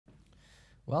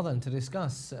Well then, to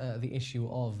discuss the issue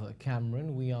of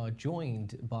Cameron, we are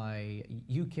joined by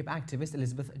UKIP activist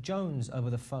Elizabeth Jones over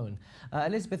the phone.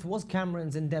 Elizabeth, was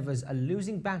Cameron's endeavours a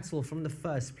losing battle from the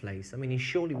first place? I mean, he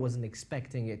surely wasn't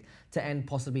expecting it to end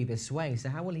possibly this way, so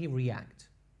how will he react?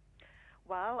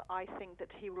 Well, I think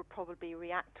that he will probably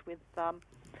react with he'll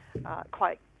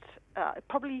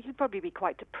probably be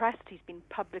quite depressed. He's been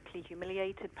publicly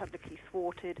humiliated, publicly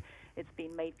thwarted. It's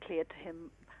been made clear to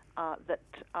him that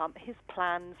his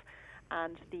plans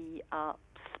and the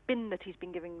spin that he's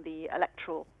been giving the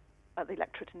electorate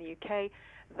in the UK,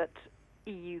 that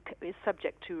EU is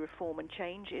subject to reform and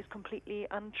change, is completely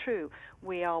untrue.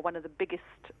 We are one of the biggest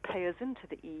payers into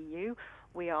the EU.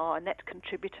 We are a net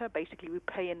contributor. Basically, we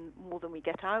pay in more than we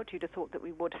get out. You'd have thought that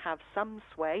we would have some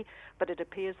sway, but it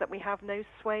appears that we have no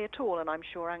sway at all, and I'm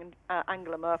sure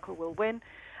Angela Merkel will win,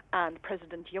 and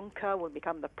President Juncker will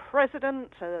become the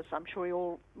president, as I'm sure he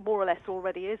more or less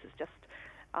already is. It's just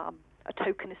a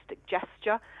tokenistic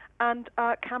gesture, and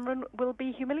Cameron will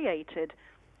be humiliated.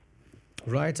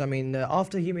 Right, I mean,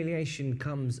 after humiliation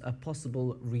comes a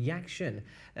possible reaction.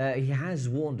 He has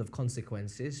warned of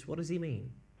consequences. What does he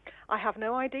mean? I have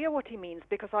no idea what he means,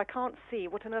 because I can't see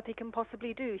what on earth he can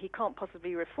possibly do. He can't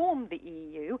possibly reform the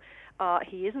EU.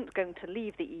 He isn't going to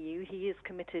leave the EU. He is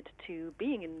committed to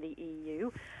being in the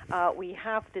EU. We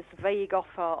have this vague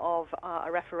offer of a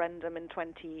referendum in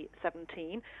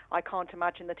 2017. I can't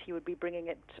imagine that he would be bringing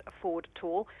it forward at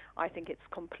all. I think it's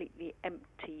completely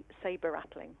empty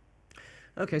sabre-rattling.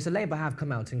 OK, so Labour have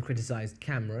come out and criticised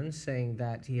Cameron, saying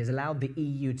that he has allowed the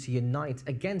EU to unite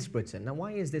against Britain. Now,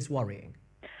 why is this worrying?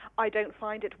 I don't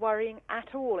find it worrying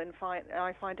at all. In fact,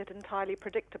 I find it entirely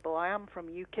predictable. I am from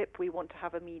UKIP. We want to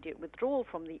have immediate withdrawal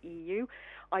from the EU.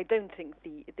 I don't think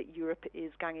that Europe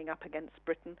is ganging up against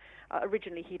Britain.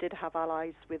 Originally, he did have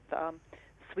allies with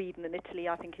Sweden and Italy.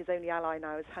 I think his only ally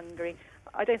now is Hungary.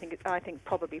 I think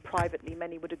probably privately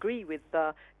many would agree with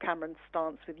Cameron's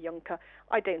stance with Juncker.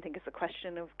 I don't think it's a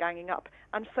question of ganging up.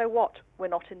 And so what? We're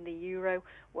not in the euro.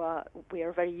 We are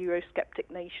a very Eurosceptic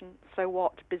nation. So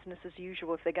what? Business as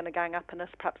usual. If they're going to gang up on us,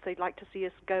 perhaps they'd like to see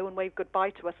us go and wave goodbye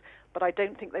to us. But I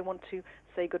don't think they want to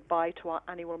say goodbye to our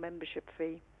annual membership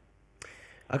fee.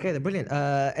 OK, brilliant.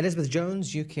 Elizabeth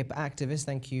Jones, UKIP activist,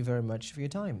 thank you very much for your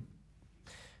time.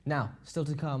 Now, still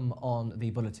to come on the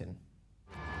bulletin.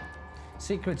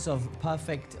 Secrets of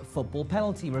perfect football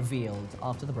penalty revealed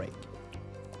after the break.